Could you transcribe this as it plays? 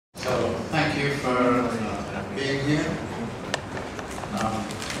So thank you for being here.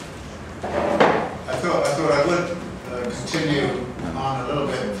 I thought I would continue on a little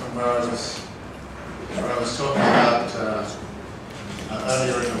bit from where I was talking about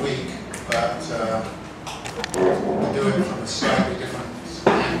earlier in the week, but do it from a slightly different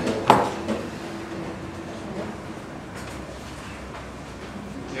angle.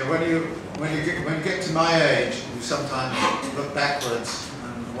 Yeah, when you get to my age, you sometimes look backwards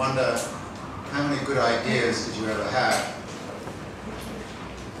and wonder how many good ideas did you ever have?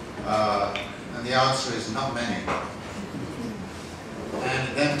 And the answer is not many. And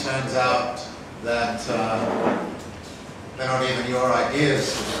it then turns out that they're not even your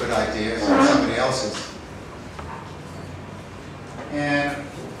ideas, good ideas, they're somebody else's. And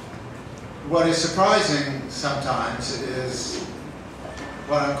what is surprising sometimes is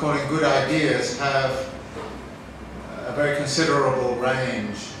what I'm calling good ideas have a very considerable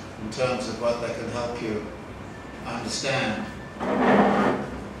range in terms of what they can help you understand.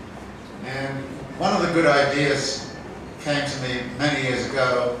 And one of the good ideas came to me many years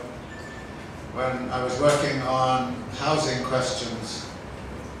ago when I was working on housing questions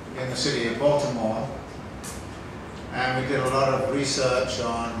in the city of Baltimore, and we did a lot of research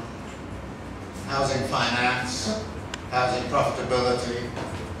on housing finance, housing profitability,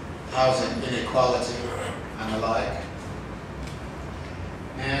 housing inequality, and the like.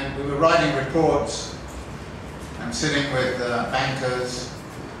 And we were writing reports and sitting with bankers,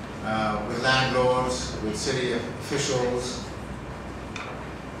 with landlords, with city officials.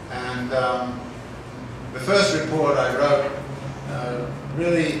 And the first report I wrote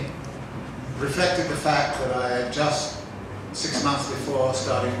really reflected the fact that I had just 6 months before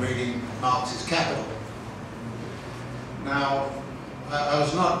started reading Marx's Capital. Now, I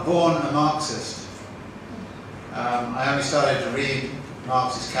was not born a Marxist. I only started to read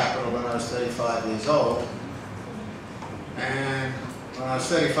Marx's Capital when I was 35 years old. And when I was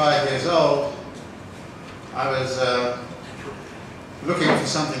 35 years old, I was looking for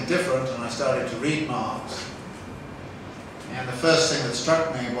something different, and I started to read Marx. And the first thing that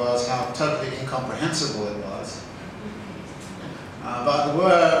struck me was how totally incomprehensible it was. But there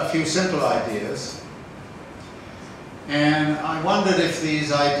were a few simple ideas, and I wondered if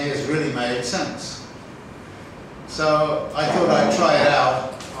these ideas really made sense. So I thought I'd try it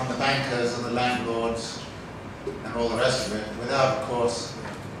out on the bankers and the landlords and all the rest of it, without, of course,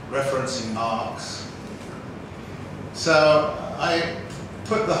 referencing Marx. So I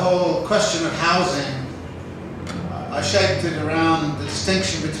put the whole question of housing, I shaped it around the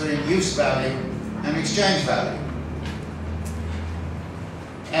distinction between use value and exchange value.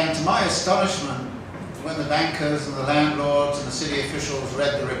 And to my astonishment, when the bankers and the landlords and the city officials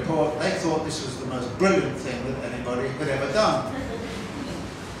read the report, they thought this was the most brilliant thing that anybody had ever done.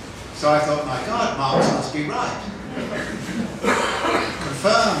 So I thought, my God, Marx must be right.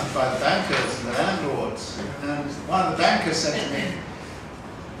 Confirmed by the bankers and the landlords. And one of the bankers said to me,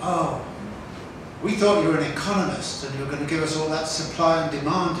 "Oh, we thought you were an economist and you were going to give us all that supply and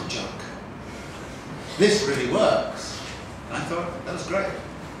demand junk. This really works." And I thought, that was great.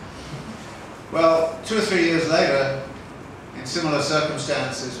 Well, 2 or 3 years later, in similar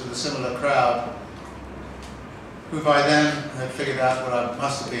circumstances with a similar crowd, who by then had figured out that I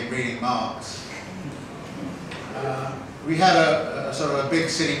must have been reading Marx, we had a sort of a big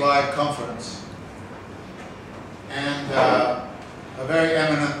citywide conference, and a very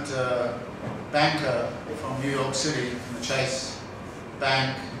eminent banker from New York City, from the Chase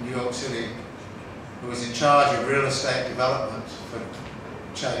Bank in New York City, who was in charge of real estate development for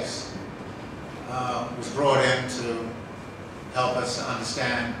Chase, was brought in to help us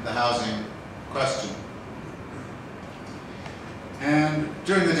understand the housing question. And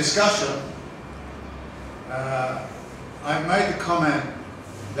during the discussion, I made the comment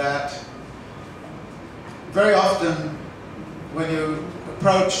that very often when you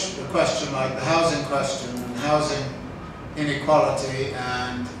approach a question like the housing question and housing inequality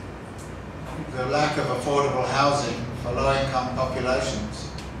and the lack of affordable housing for low-income populations,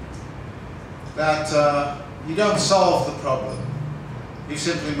 that you don't solve the problem, you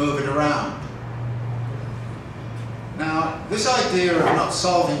simply move it around. Now, this idea of not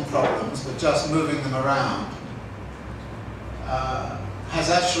solving problems but just moving them around has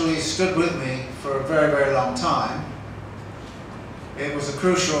actually stood with me for a very, very long time. It was a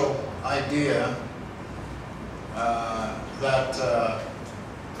crucial idea that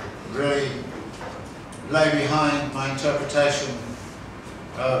really lay behind my interpretation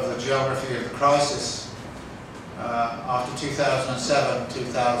of the geography of the crisis after 2007,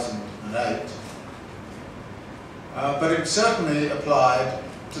 2008. But it certainly applied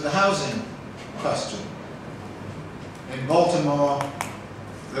to the housing question. In Baltimore,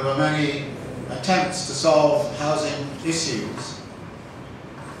 there were many attempts to solve housing issues,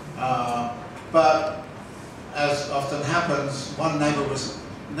 but as often happens, one neighborhood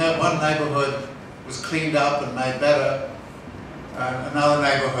was cleaned up and made better, and another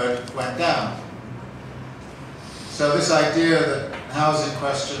neighborhood went down. So this idea that housing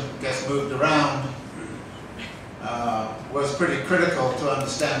question gets moved around was pretty critical to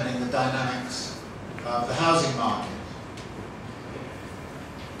understanding the dynamics of the housing market.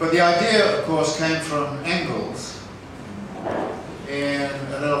 But the idea, of course, came from Engels in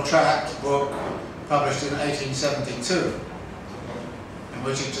a little tract book published in 1872, in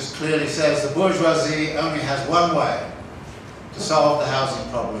which it just clearly says the bourgeoisie only has one way to solve the housing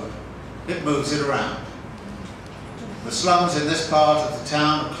problem. It moves it around. The slums in this part of the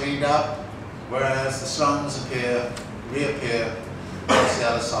town are cleaned up, whereas the slums reappear on the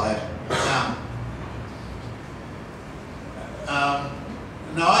other side of the town.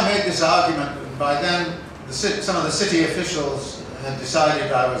 Now I made this argument, and by then some of the city officials had decided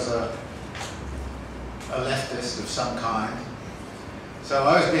I was a leftist of some kind. So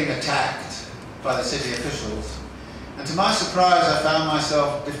I was being attacked by the city officials. And to my surprise, I found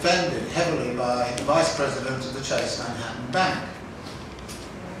myself defended heavily by the vice president of the Chase Manhattan Bank,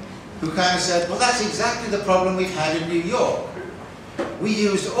 who kind of said, well, that's exactly the problem we've had in New York. We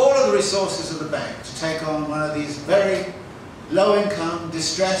used all of the resources of the bank to take on one of these very low-income,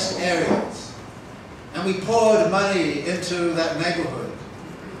 distressed areas. And we poured money into that neighborhood.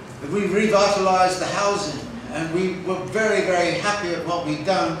 We revitalized the housing, and we were very, very happy at what we'd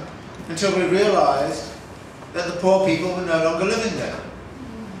done until we realized that the poor people were no longer living there.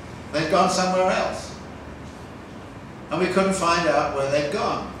 They'd gone somewhere else. And we couldn't find out where they'd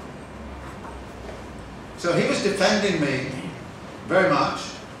gone. So he was defending me very much.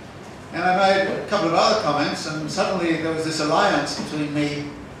 And I made a couple of other comments, and suddenly there was this alliance between me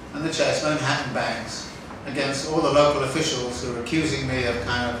and the Chase Manhattan banks against all the local officials who were accusing me of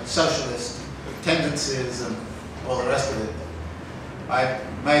kind of socialist tendencies and all the rest of it. I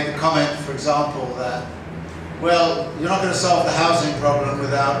made the comment, for example, that, well, you're not going to solve the housing problem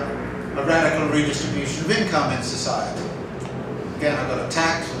without a radical redistribution of income in society. Again, I got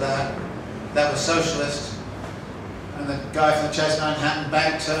attacked for that. That was socialist. And the guy from the Chase Manhattan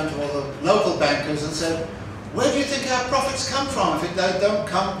Bank turned to all the local bankers and said, where do you think our profits come from if they don't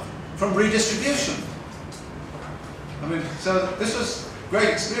come from redistribution? I mean, so this was a great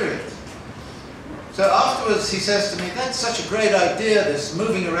experience. So afterwards he says to me, that's such a great idea, this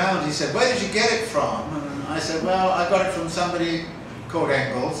moving around. He said, where did you get it from? And I said, well, I got it from somebody called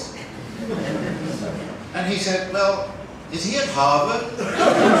Engels. And he said, well, is he at Harvard?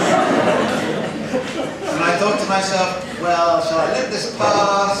 And I thought to myself, well, shall I let this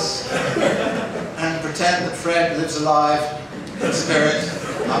pass and pretend that Fred lives alive in spirit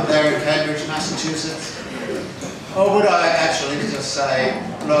up there in Cambridge, Massachusetts? Or would I actually just say,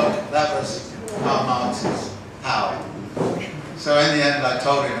 look, that was Karl Marx's Power? So in the end I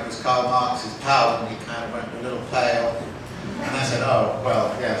told him it was Karl Marx's Power, and he kind of went a little pale. And I said, oh,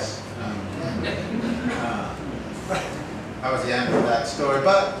 well, yes. That was the end of that story.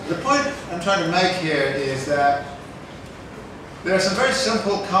 But the point I'm trying to make here is that there are some very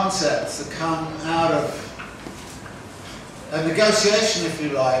simple concepts that come out of a negotiation, if you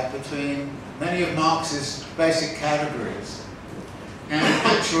like, between many of Marx's basic categories and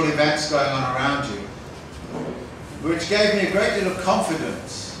actual events going on around you, which gave me a great deal of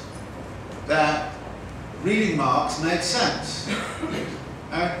confidence that reading Marx made sense.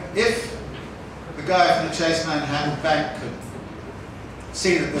 And if the guy from the Chase Manhattan Bank could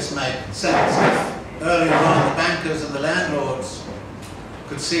see that this made sense, if earlier on the bankers and the landlords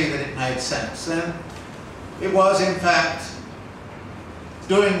could see that it made sense, then it was in fact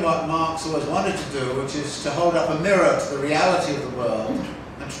doing what Marx always wanted to do, which is to hold up a mirror to the reality of the world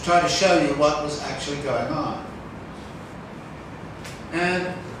and to try to show you what was actually going on.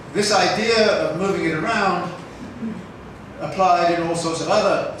 And this idea of moving it around applied in all sorts of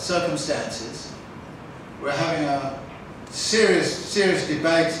other circumstances. We're having a serious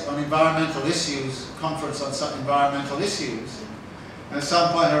debate on environmental issues, a conference on some environmental issues. And at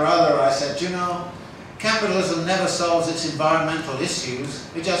some point or other I said, you know, capitalism never solves its environmental issues,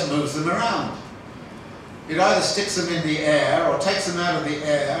 it just moves them around. It either sticks them in the air, or takes them out of the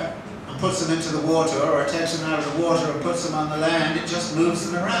air and puts them into the water, or it takes them out of the water and puts them on the land. It just moves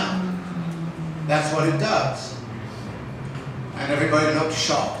them around. That's what it does. And everybody looked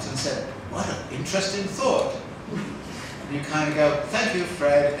shocked and said, what an interesting thought. And you kind of go, thank you,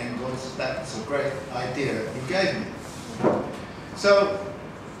 Fred Engels, that's a great idea that you gave me. So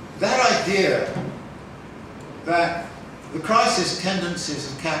that idea that the crisis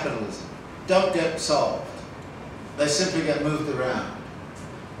tendencies of capitalism don't get solved, they simply get moved around,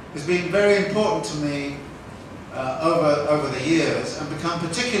 has been very important to me over the years, and become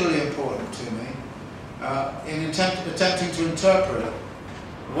particularly important to me in attempting to interpret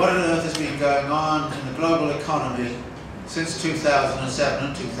what on earth has been going on in the global economy since 2007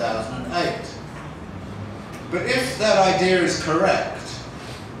 and 2008. But if that idea is correct,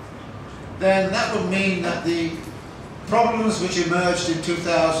 then that would mean that the problems which emerged in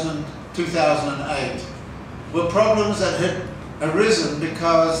 2008 were problems that had arisen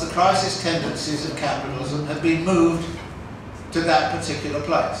because the crisis tendencies of capitalism had been moved to that particular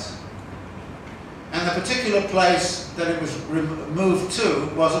place. And the particular place that it was moved to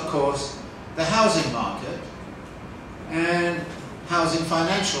was, of course, the housing market and housing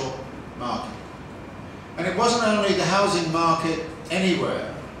financial market. And it wasn't only the housing market anywhere,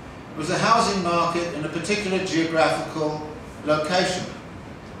 it was the housing market in a particular geographical location.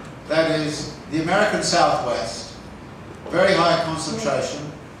 That is, the American Southwest, very high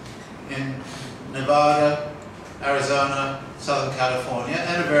concentration in Nevada, Arizona, Southern California,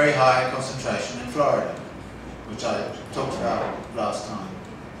 and a very high concentration in Florida, which I talked about last time.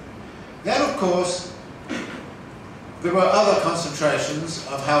 Then, of course, there were other concentrations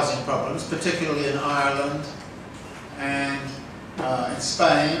of housing problems, particularly in Ireland and in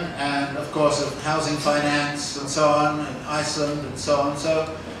Spain, and of course of housing finance and so on, in Iceland and so on.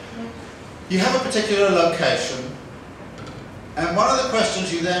 So you have a particular location, and one of the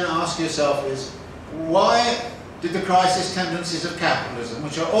questions you then ask yourself is, why did the crisis tendencies of capitalism,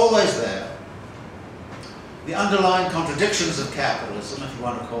 which are always there, the underlying contradictions of capitalism, if you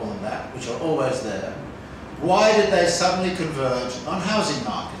want to call them that, which are always there, why did they suddenly converge on housing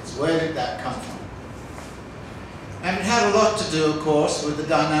markets? Where did that come from? And it had a lot to do, of course, with the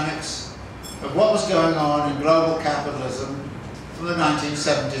dynamics of what was going on in global capitalism from the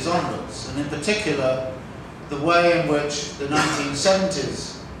 1970s onwards, and in particular, the way in which the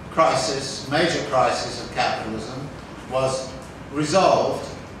 1970s crisis, major crisis of capitalism, was resolved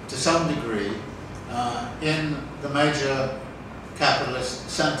to some degree in the major capitalist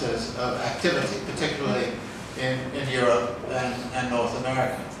centers of activity, particularly in Europe and North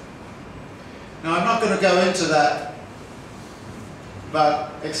America. Now, I'm not going to go into that,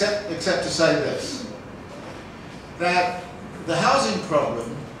 but except to say this, that the housing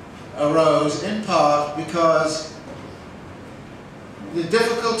problem arose in part because the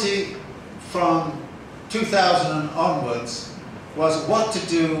difficulty from 2000 onwards was what to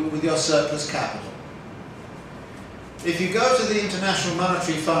do with your surplus capital. If you go to the International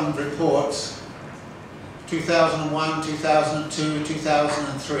Monetary Fund reports, 2001, 2002,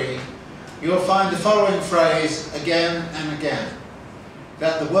 2003, you'll find the following phrase again and again,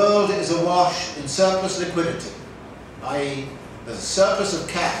 that the world is awash in surplus liquidity, i.e. there's a surplus of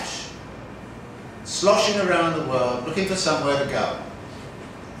cash sloshing around the world looking for somewhere to go.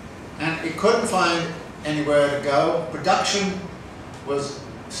 And it couldn't find anywhere to go. Production was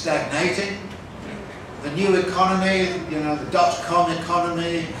stagnating. The new economy, the dot-com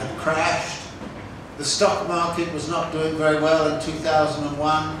economy had crashed. The stock market was not doing very well in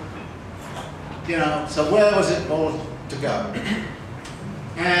 2001. So where was it all to go?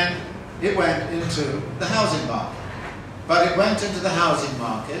 And it went into the housing market. But it went into the housing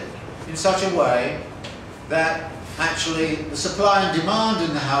market in such a way that actually the supply and demand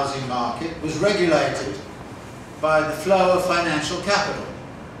in the housing market was regulated by the flow of financial capital.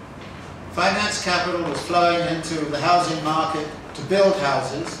 Finance capital was flowing into the housing market to build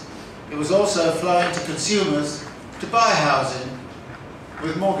houses. It was also flowing to consumers to buy housing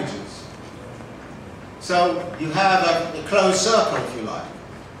with mortgages. So you have a closed circle, if you like,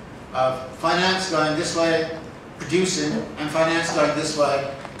 of finance going this way, producing, and finance going this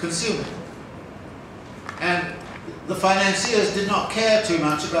way, consuming. And the financiers did not care too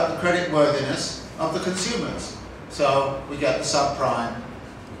much about the creditworthiness of the consumers. So we get the subprime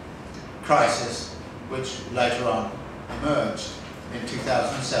crisis, which later on emerged in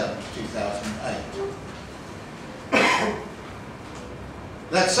 2007 to 2008.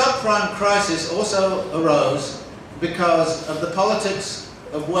 That subprime crisis also arose because of the politics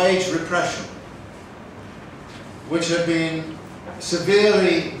of wage repression, which had been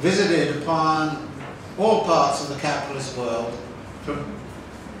severely visited upon all parts of the capitalist world from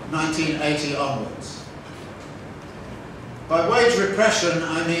 1980 onwards. By wage repression,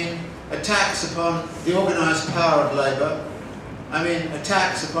 I mean attacks upon the organised power of labour, I mean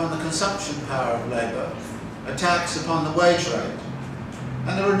attacks upon the consumption power of labour, attacks upon the wage rate.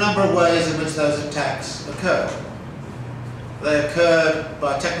 And there were a number of ways in which those attacks occurred. They occurred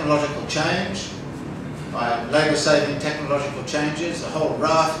by technological change, by labour-saving technological changes. A whole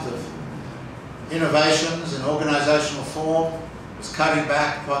raft of innovations in organisational form was cutting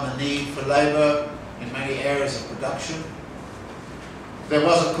back upon the need for labour in many areas of production. There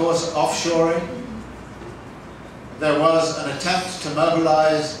was, of course, offshoring. There was an attempt to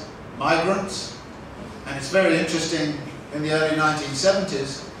mobilise migrants. And it's very interesting, in the early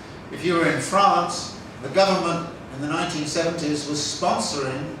 1970s, if you were in France, the government in the 1970s was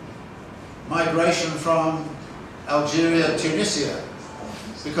sponsoring migration from Algeria, Tunisia.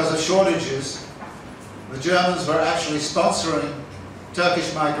 Because of shortages, the Germans were actually sponsoring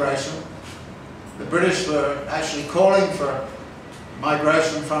Turkish migration. The British were actually calling for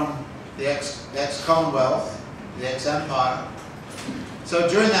migration from the ex-Commonwealth, the ex-Empire. So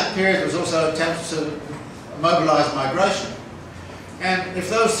during that period there was also attempts to mobilise migration. And if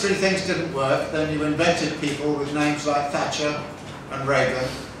those three things didn't work, then you invented people with names like Thatcher and Reagan,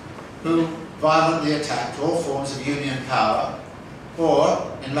 who violently attacked all forms of union power,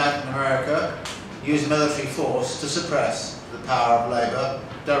 or, in Latin America, used military force to suppress the power of labour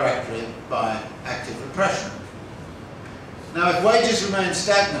directly by active repression. Now, if wages remain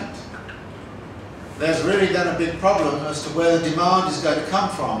stagnant, there's really then a big problem as to where the demand is going to come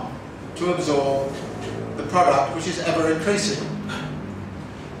from to absorb the product, which is ever increasing.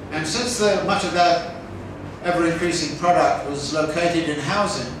 And since much of that ever-increasing product was located in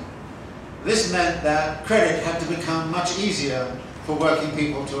housing, this meant that credit had to become much easier for working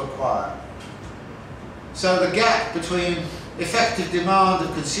people to acquire. So the gap between effective demand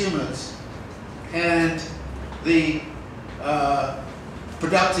of consumers and the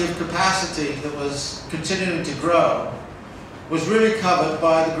productive capacity that was continuing to grow was really covered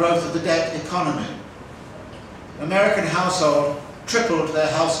by the growth of the debt economy. American households tripled their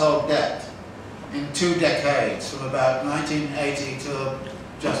household debt in 2 decades, from about 1980 to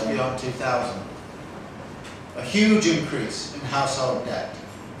just beyond 2000. A huge increase in household debt,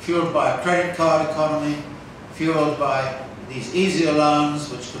 fueled by a credit card economy, fueled by these easier loans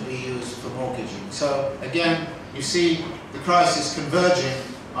which could be used for mortgaging. So again, you see the crisis converging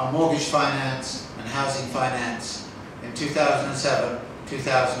on mortgage finance and housing finance in 2007,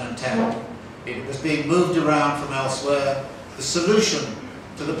 2010. It was being moved around from elsewhere. The solution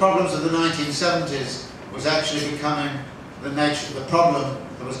to the problems of the 1970s was actually becoming the problem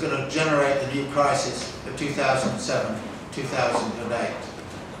that was going to generate the new crisis of 2007, 2008.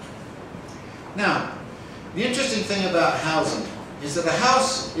 Now, the interesting thing about housing is that a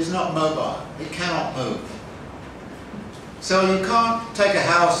house is not mobile. It cannot move. So you can't take a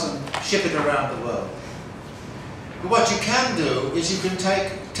house and ship it around the world. But what you can do is you can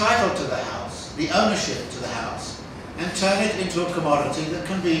take title to the house, the ownership to the house, and turn it into a commodity that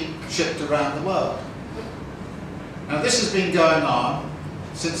can be shipped around the world. Now this has been going on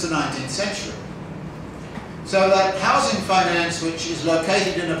since the 19th century. So that housing finance, which is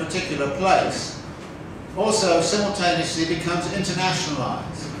located in a particular place, also simultaneously becomes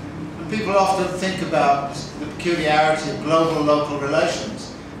internationalized. And people often think about the peculiarity of global-local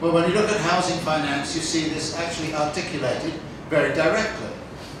relations. Well, when you look at housing finance, you see this actually articulated very directly.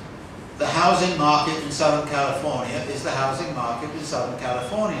 The housing market in Southern California is the housing market in Southern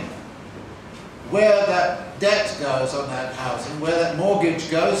California. Where that debt goes on that housing, where that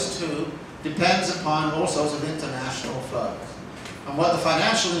mortgage goes to, depends upon all sorts of international flows. And what the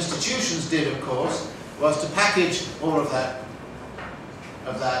financial institutions did, of course, was to package all of that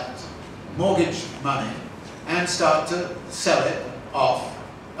mortgage money and start to sell it off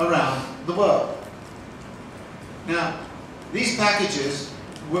around the world. Now, these packages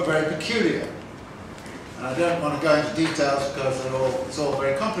were very peculiar. And I don't want to go into details because it's all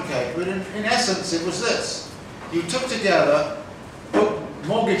very complicated, but in essence it was this. You took together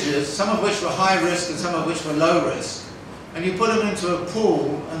mortgages, some of which were high risk and some of which were low risk, and you put them into a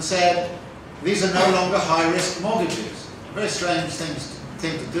pool and said, these are no longer high risk mortgages. A very strange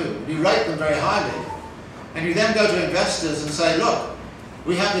thing to do. You rate them very highly, and you then go to investors and say, look,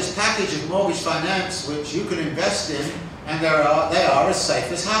 we have this package of mortgage finance which you can invest in, and they are as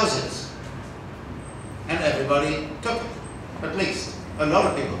safe as houses. And everybody took it. At least a lot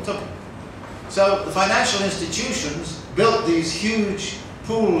of people took it. So the financial institutions built these huge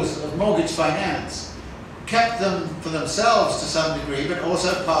pools of mortgage finance, kept them for themselves to some degree, but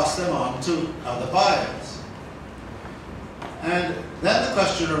also passed them on to other buyers. And then the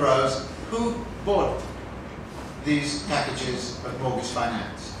question arose, who bought these packages of mortgage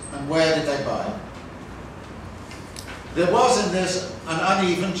finance? And where did they buy them? There was in this an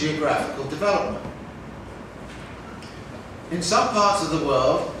uneven geographical development. In some parts of the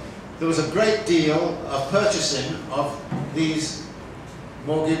world, there was a great deal of purchasing of these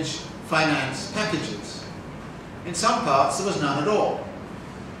mortgage finance packages. In some parts there was none at all.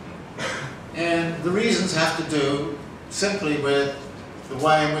 And the reasons have to do simply with the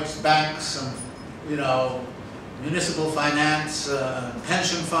way in which banks and, you know, municipal finance,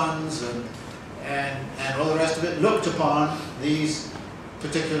 pension funds and all the rest of it looked upon these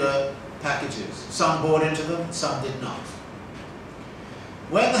particular packages. Some bought into them, some did not.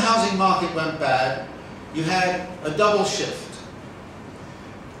 When the housing market went bad, you had a double shift.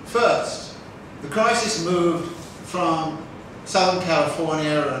 First, the crisis moved from Southern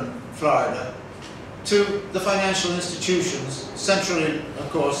California and Florida to the financial institutions, centrally, of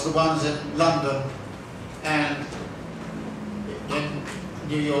course, the ones in London and in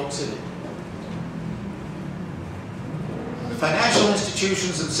New York City. The financial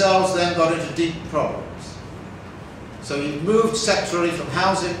institutions themselves then got into deep problems. So you moved sectorally from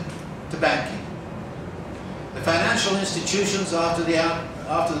housing to banking. The financial institutions, after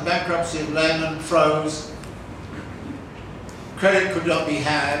the bankruptcy of Lehman, froze. Credit could not be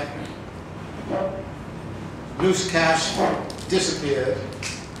had. Loose cash disappeared.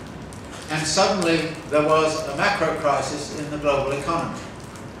 And suddenly there was a macro crisis in the global economy.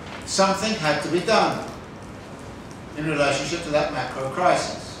 Something had to be done in relationship to that macro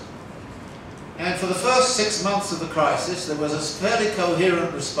crisis. And for the first 6 months of the crisis, there was a fairly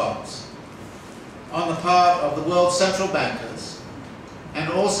coherent response on the part of the world's central bankers and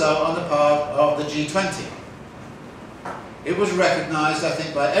also on the part of the G20. It was recognized, I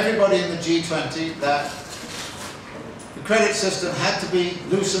think, by everybody in the G20 that the credit system had to be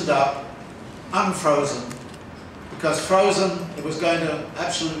loosened up, unfrozen, because frozen, it was going to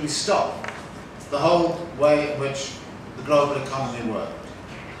absolutely stop the whole way in which the global economy worked.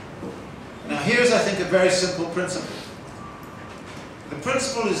 Now here's, I think, a very simple principle. The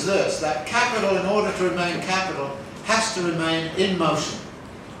principle is this, that capital, in order to remain capital, has to remain in motion.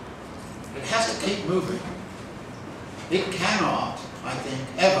 It has to keep moving. It cannot, I think,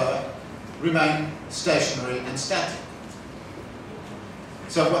 ever remain stationary and static.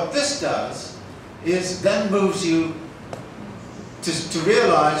 So what this does is then moves you to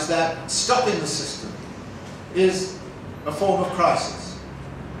realize that stopping the system is a form of crisis.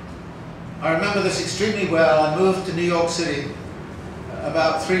 I remember this extremely well. I moved to New York City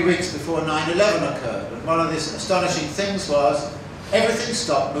about 3 weeks before 9/11 occurred. And one of the astonishing things was everything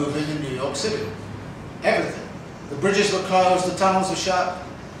stopped moving in New York City. Everything. The bridges were closed, the tunnels were shut,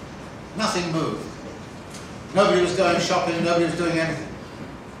 nothing moved. Nobody was going shopping, nobody was doing anything.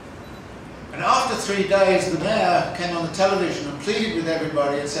 And after 3 days, the mayor came on the television and pleaded with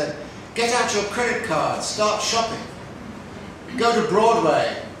everybody and said, get out your credit cards, start shopping. Go to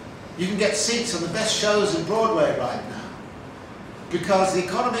Broadway. You can get seats on the best shows in Broadway right now. Because the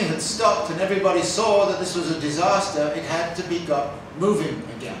economy had stopped and everybody saw that this was a disaster, it had to be got moving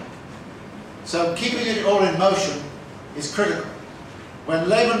again. So keeping it all in motion is critical. When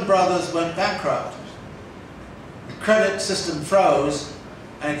Lehman Brothers went bankrupt, the credit system froze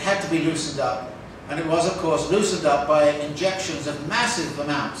and it had to be loosened up. And it was, of course, loosened up by injections of massive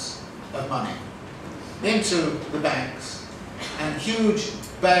amounts of money into the banks and huge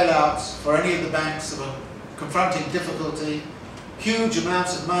bailouts for any of the banks that were confronting difficulty, huge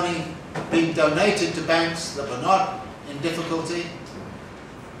amounts of money being donated to banks that were not in difficulty,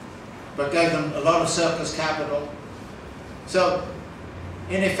 but gave them a lot of surplus capital. So,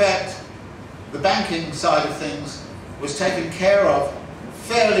 in effect, the banking side of things was taken care of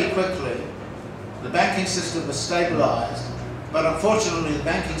fairly quickly. The banking system was stabilized, but unfortunately the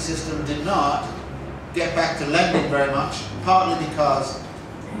banking system did not get back to lending very much, partly because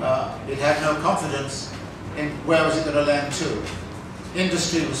it had no confidence in where was it going to lend to.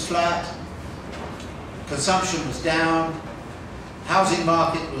 Industry was flat, consumption was down, housing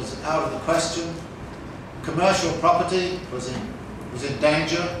market was out of the question, commercial property was in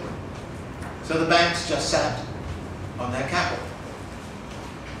danger, so the banks just sat on their capital.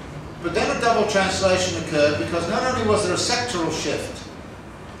 But then a double translation occurred because not only was there a sectoral shift,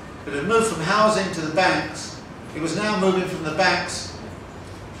 but it moved from housing to the banks, it was now moving from the banks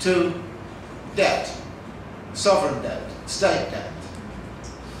to debt, sovereign debt, state debt.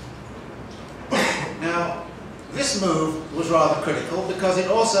 Now, this move was rather critical because it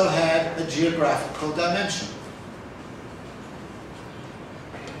also had a geographical dimension.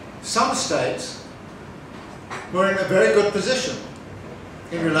 Some states were in a very good position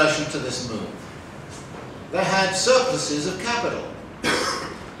in relation to this move. They had surpluses of capital.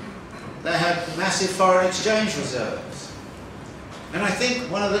 They had massive foreign exchange reserves. And I think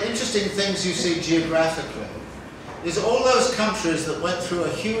one of the interesting things you see geographically is all those countries that went through a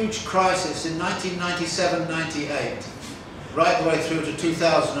huge crisis in 1997-98 right the way through to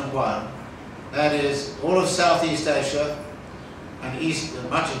 2001, that is all of Southeast Asia and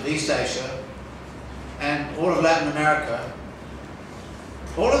much of East Asia and all of Latin America,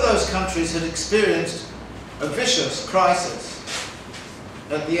 all of those countries had experienced a vicious crisis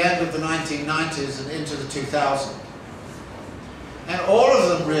at the end of the 1990s and into the 2000s. And all of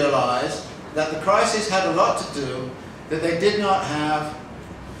them realized that the crisis had a lot to do that they did not have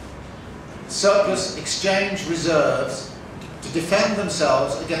surplus exchange reserves to defend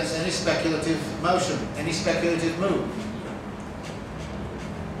themselves against any speculative motion, any speculative move.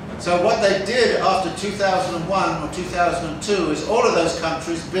 So what they did after 2001 or 2002 is all of those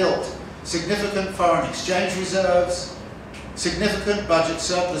countries built significant foreign exchange reserves, significant budget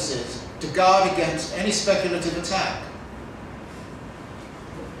surpluses to guard against any speculative attack.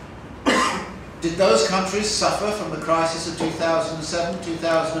 Did those countries suffer from the crisis of 2007,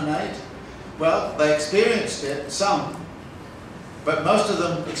 2008? Well, they experienced it, some, but most of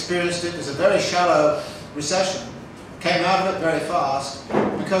them experienced it as a very shallow recession, came out of it very fast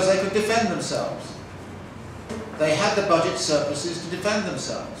because they could defend themselves. They had the budget surpluses to defend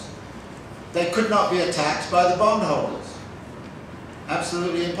themselves. They could not be attacked by the bondholders.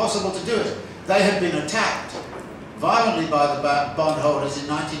 Absolutely impossible to do it. They had been attacked violently by the bondholders in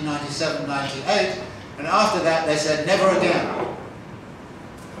 1997-98, and after that they said, never again.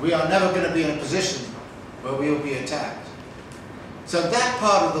 We are never going to be in a position where we will be attacked. So that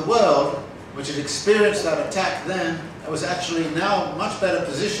part of the world, which had experienced that attack then, was actually now much better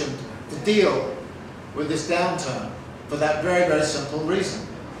positioned to deal with this downturn for that very, very simple reason.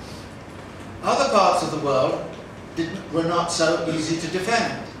 Other parts of the world were not so easy to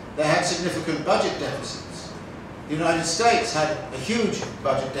defend. They had significant budget deficits. The United States had a huge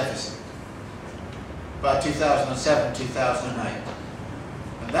budget deficit by 2007, 2008.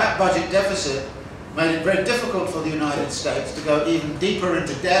 And that budget deficit made it very difficult for the United States to go even deeper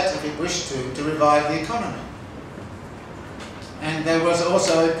into debt if it wished to revive the economy. And there was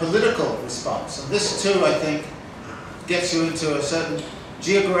also a political response. And this too, I think, gets you into a certain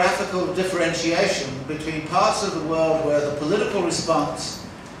geographical differentiation between parts of the world where the political response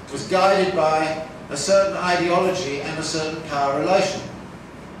was guided by a certain ideology and a certain power relation.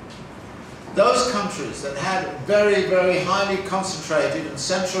 Those countries that had very, very highly concentrated and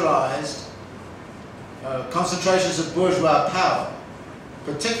centralized concentrations of bourgeois power,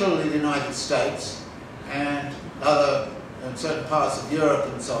 particularly the United States and certain parts of Europe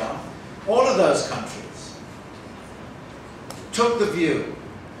and so on, all of those countries took the view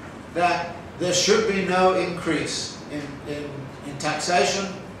that there should be no increase in taxation,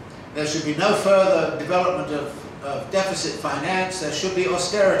 there should be no further development of deficit finance, there should be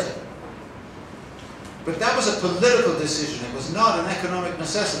austerity. But that was a political decision, it was not an economic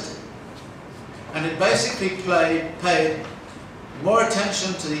necessity. And it basically paid more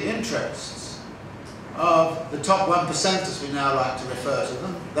attention to the interests of the top 1%, as we now like to refer to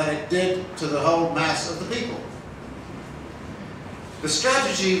them, than it did to the whole mass of the people. The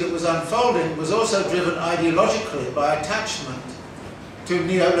strategy that was unfolding was also driven ideologically by attachment to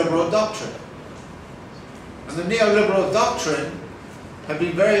neoliberal doctrine. And the neoliberal doctrine had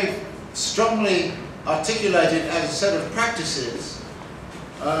been very strongly articulated as a set of practices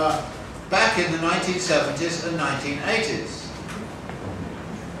back in the 1970s and 1980s.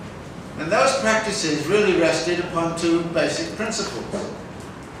 And those practices really rested upon two basic principles.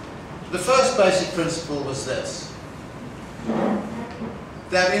 The first basic principle was this: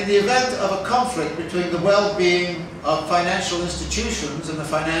 that in the event of a conflict between the well-being of financial institutions and the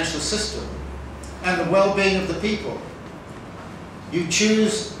financial system and the well-being of the people, you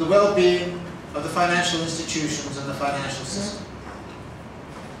choose the well-being of the financial institutions and the financial system.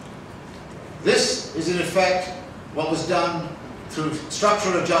 This is in effect what was done through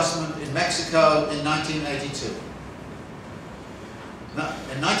structural adjustment in Mexico in 1982. Now,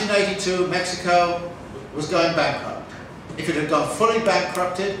 in 1982, Mexico was going bankrupt. If it had gone fully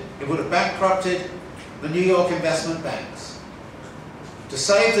bankrupted, it would have bankrupted the New York investment banks. To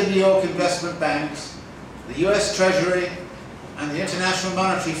save the New York investment banks, the US Treasury and the International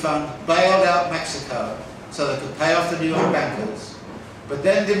Monetary Fund bailed out Mexico so they could pay off the New York bankers, but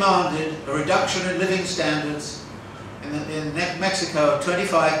then demanded a reduction in living standards in Mexico of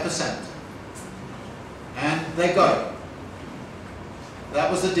 25%. And they got it. That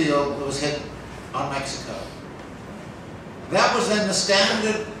was the deal that was hit on Mexico. That was then the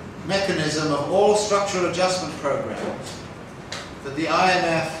standard mechanism of all structural adjustment programs that the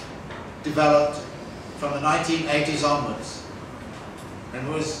IMF developed from the 1980s onwards.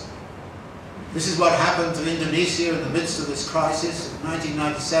 And this is what happened to Indonesia in the midst of this crisis in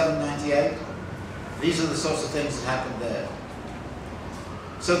 1997-98. These are the sorts of things that happened there.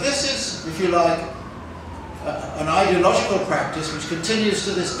 So this is, if you like, an ideological practice which continues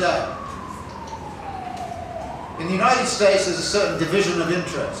to this day. In the United States, there's a certain division of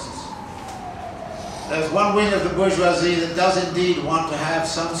interests. There's one wing of the bourgeoisie that does indeed want to have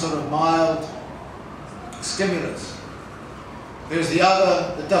some sort of mild stimulus. There's the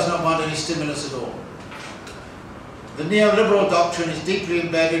other that does not want any stimulus at all. The neoliberal doctrine is deeply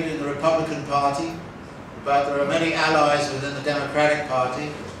embedded in the Republican Party, but there are many allies within the Democratic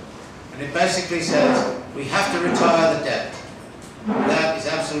Party, and it basically says we have to retire the debt. That is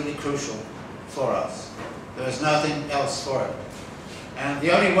absolutely crucial for us. There is nothing else for it. And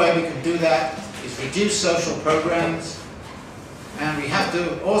the only way we can do that is reduce social programs, and we have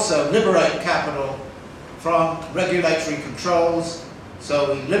to also liberate capital from regulatory controls.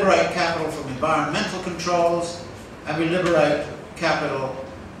 So we liberate capital from environmental controls, and we liberate capital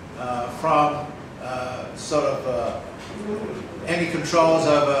from any controls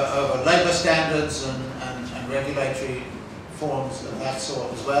over labour standards and regulatory forms of that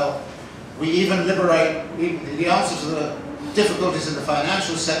sort as well. We even liberate, the answer to the difficulties in the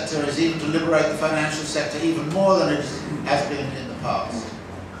financial sector is even to liberate the financial sector even more than it has been in the past.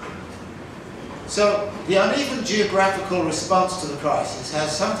 So the uneven geographical response to the crisis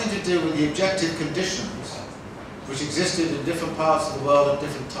has something to do with the objective conditions which existed in different parts of the world at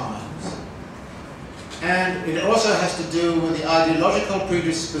different times. And it also has to do with the ideological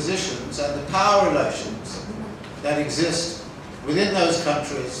predispositions and the power relations that exist within those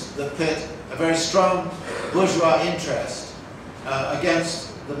countries that pit a very strong bourgeois interest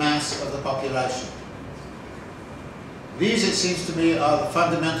against the mass of the population. These, it seems to me, are the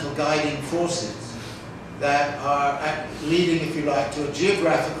fundamental guiding forces that are leading, if you like, to a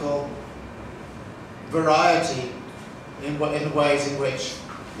geographical variety in the ways in which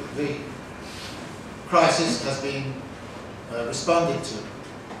the crisis has been responded to.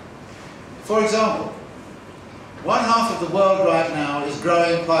 For example, one half of the world right now is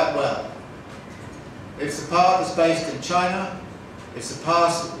growing quite well. It's the part that's based in China, it's the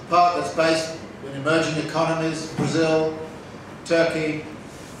part that's based in emerging economies, Brazil, Turkey,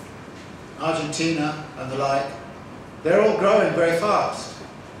 Argentina and the like. They're all growing very fast.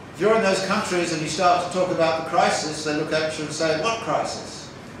 If you're in those countries and you start to talk about the crisis, they look at you and say, what crisis?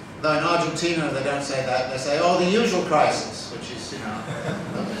 Though in Argentina they don't say that, they say, oh, the usual crisis, which is,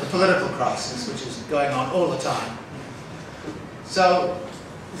 the political crisis, which is going on all the time. So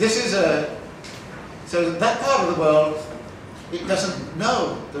this is so that part of the world, it doesn't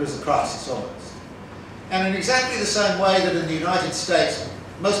know there is a crisis almost. And in exactly the same way that in the United States,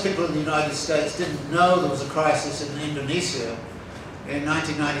 most people in the United States didn't know there was a crisis in Indonesia in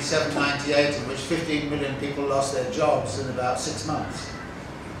 1997-98, in which 15 million people lost their jobs in about 6 months.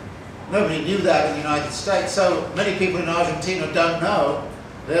 Nobody knew that in the United States, so many people in Argentina don't know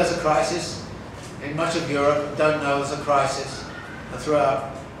there's a crisis in much of Europe, don't know there's a crisis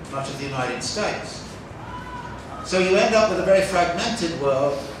throughout much of the United States. So you end up with a very fragmented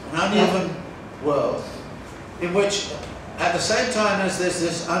world, an uneven world, in which at the same time as there's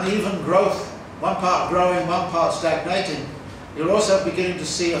this uneven growth, one part growing, one part stagnating, you're also beginning to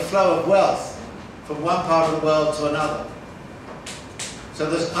see a flow of wealth from one part of the world to another. So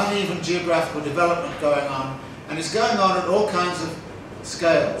there's uneven geographical development going on, and it's going on at all kinds of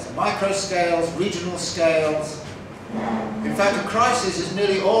scales, micro scales, regional scales. In fact, a crisis is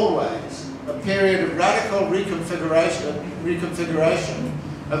nearly always a period of radical reconfiguration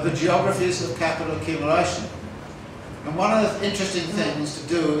of the geographies of capital accumulation. And one of the interesting things to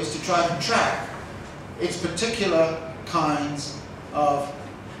do is to try to track its particular kinds of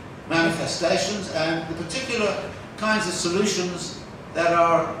manifestations and the particular kinds of solutions that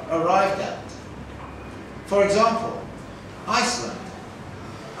are arrived at. For example, Iceland.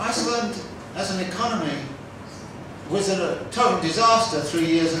 Iceland as an economy was a total disaster 3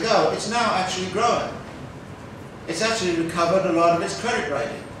 years ago. It's now actually growing. It's actually recovered a lot of its credit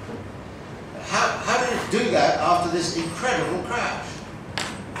rating. How did it do that after this incredible crash?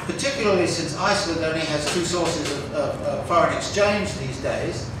 Particularly since Iceland only has two sources of foreign exchange these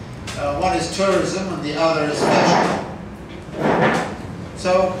days. One is tourism and the other is fishing.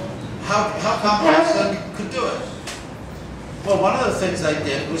 So how come Iceland could do it? Well, one of the things they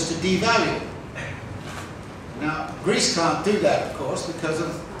did was to devalue. Now, Greece can't do that, of course, because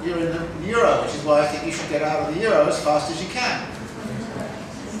you're in the euro, which is why I think you should get out of the euro as fast as you can.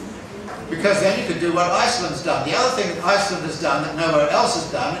 Because then you could do what Iceland's done. The other thing that Iceland has done that nowhere else has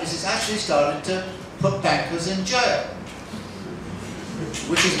done is it's actually started to put bankers in jail.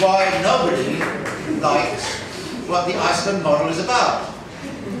 Which is why nobody likes what the Iceland model is about.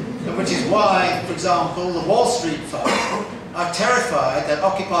 And which is why, for example, the Wall Street folk are terrified that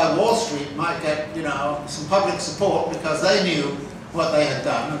Occupy Wall Street might get, you know, some public support because they knew what they had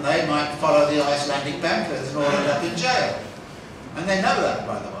done, and they might follow the Icelandic bankers and all end up in jail. And they know that,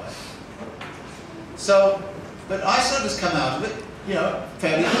 by the way. So, but Iceland has come out of it, you know,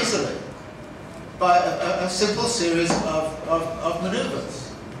 fairly easily by a simple series of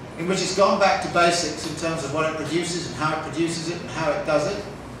maneuvers in which it's gone back to basics in terms of what it produces and how it produces it and how it does it.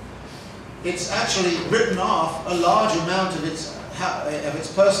 It's actually written off a large amount of its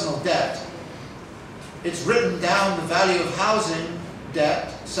personal debt. It's written down the value of housing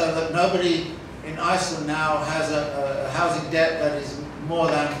debt so that nobody in Iceland now has a housing debt that is more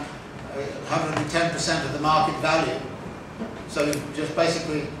than 110% of the market value. So you've just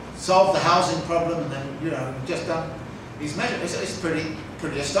basically solved the housing problem, and then, you know, just done these measures. It's pretty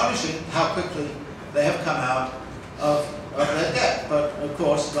astonishing how quickly they have come out of their debt. But of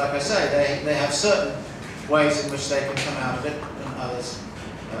course, like I say, they have certain ways in which they can come out of it, and others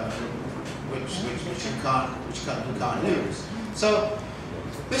which you can't lose. So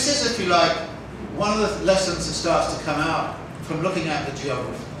this is, if you like, one of the lessons that starts to come out from looking at the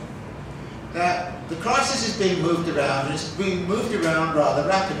geography. That the crisis is being moved around, and it's being moved around rather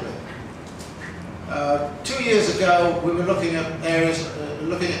rapidly. 2 years ago, we were looking at areas,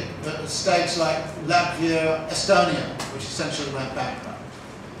 looking at states like Latvia, Estonia, which essentially went bankrupt.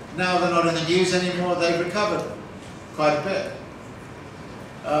 Now they're not in the news anymore, they've recovered quite a bit.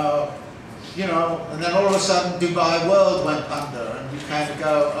 You know, and then all of a sudden Dubai World went under, and you kind of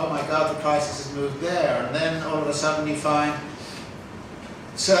go, oh my God, the crisis has moved there. And then all of a sudden you find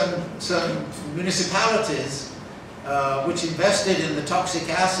certain municipalities which invested in the toxic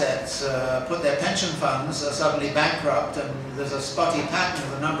assets, put their pension funds, are suddenly bankrupt, and there's a spotty pattern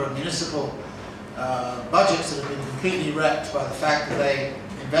of a number of municipal budgets that have been completely wrecked by the fact that they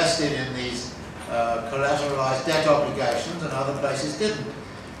invested in these collateralized debt obligations, and other places didn't.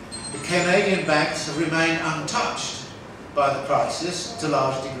 The Canadian banks have remained untouched by the crisis to a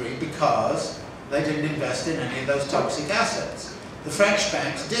large degree because they didn't invest in any of those toxic assets. The French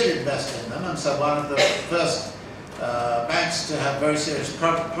banks did invest in them, and so one of the first banks to have very serious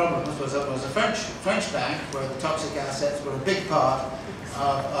problems was a French bank, where the toxic assets were a big part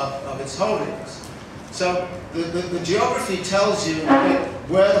of its holdings. So the geography tells you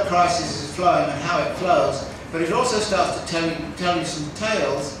where the crisis is flowing and how it flows, but it also starts to tell you some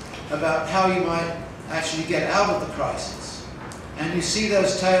tales about how you might actually get out of the crisis. And you see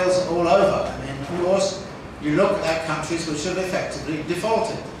those tales all over. I mean, of course, you look at countries which have effectively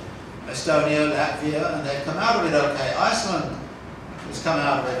defaulted. Estonia, Latvia, and they've come out of it okay. Iceland has come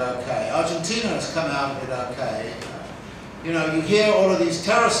out of it okay. Argentina has come out of it okay. You know, you hear all of these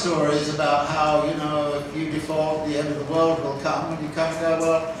terror stories about how, you know, if you default, the end of the world will come, and you come and go,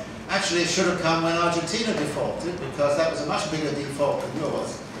 well, actually it should have come when Argentina defaulted, because that was a much bigger default than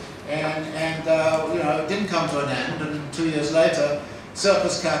yours. And you know, it didn't come to an end, and 2 years later,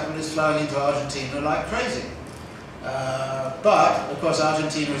 surplus capital is flowing into Argentina like crazy. But, of course,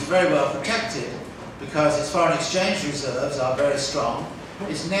 Argentina is very well protected because its foreign exchange reserves are very strong.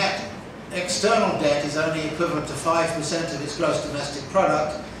 Its net external debt is only equivalent to 5% of its gross domestic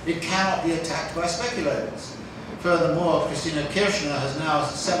product. It cannot be attacked by speculators. Furthermore, Christina Kirchner has now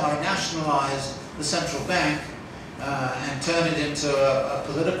semi-nationalized the central bank and turned it into a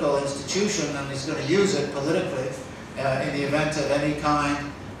political institution, and is going to use it politically in the event of any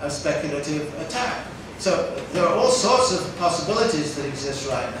kind of speculative attack. So there are all sorts of possibilities that exist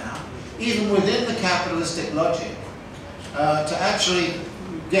right now, even within the capitalistic logic, to actually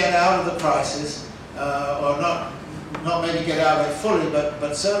get out of the crisis, or not maybe get out of it fully,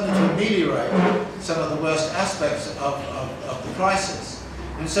 but certainly to ameliorate some of the worst aspects of the crisis.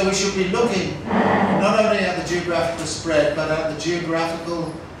 And so we should be looking not only at the geographical spread, but at the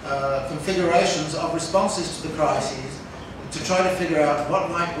geographical configurations of responses to the crises, to try to figure out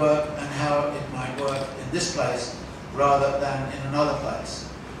what might work and how it might work in this place rather than in another place.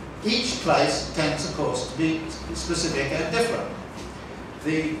 Each place tends, of course, to be specific and different.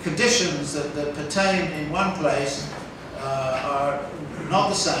 The conditions that pertain in one place are not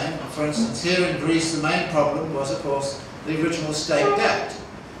the same. For instance, here in Greece, the main problem was, of course, the original state debt.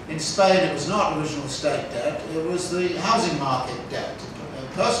 In Spain, it was not original state debt, it was the housing market debt,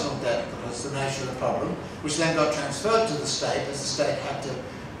 personal debt that was the nature of the problem, which then got transferred to the state as the state had to,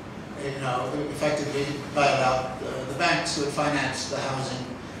 you know, effectively bail out the banks who had financed the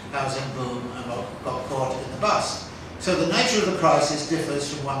housing boom and got caught in the bust. So the nature of the crisis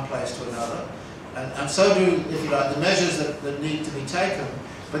differs from one place to another, and so do, if you like, the measures that need to be taken.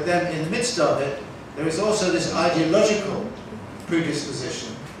 But then in the midst of it, there is also this ideological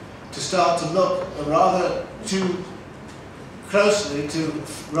predisposition to start to look rather too closely to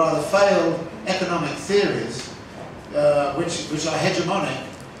rather failed economic theories which are hegemonic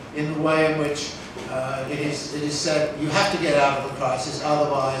in the way in which it is said you have to get out of the crisis,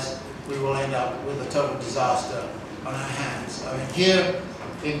 otherwise we will end up with a total disaster on our hands. I mean, here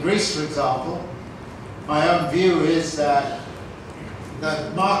in Greece, for example, my own view is that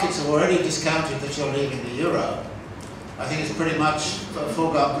the markets have already discounted that you're leaving the euro. I think it's pretty much a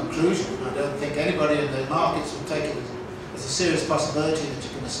foregone conclusion. I don't think anybody in the markets will take it as a serious possibility that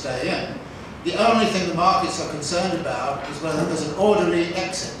you're going to stay in. The only thing the markets are concerned about is whether there's an orderly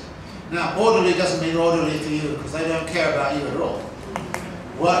exit. Now, orderly doesn't mean orderly for you, because they don't care about you at all.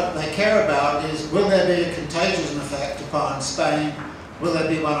 What they care about is, will there be a contagion effect upon Spain? Will there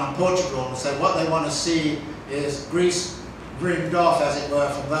be one on Portugal? And so what they want to see is Greece ringed off, as it were,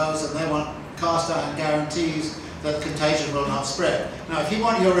 from those, and they want cast iron guarantees that contagion will not spread. Now, if you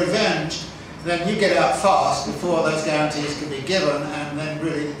want your revenge, then you get out fast before those guarantees can be given, and then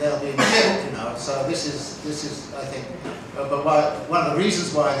really they'll be killed, you know. So this is, I think, but one of the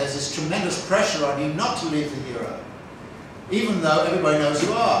reasons why there's this tremendous pressure on you not to leave the euro, even though everybody knows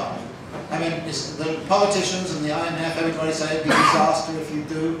you are. I mean, it's the politicians and the IMF, everybody say it'd be a disaster if you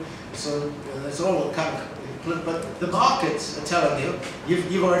do. So it's all kind of, but the markets are telling you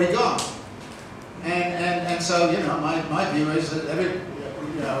you've already gone. And so, you know, my view is that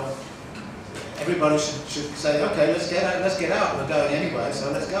everybody should say, okay, let's get out. We're going anyway,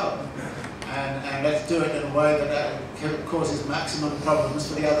 so let's go, and let's do it in a way that causes maximum problems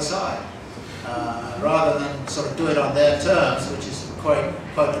for the other side, rather than sort of do it on their terms, which is quite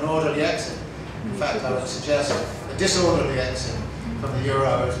an orderly exit. In fact, I would suggest a disorderly exit from the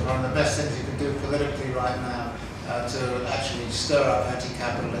euro is one of the best things you can do politically right now. To actually stir up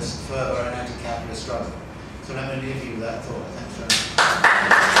anti-capitalist, further an anti-capitalist struggle. So let me leave you with that thought. Thanks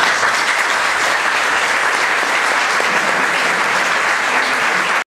very much.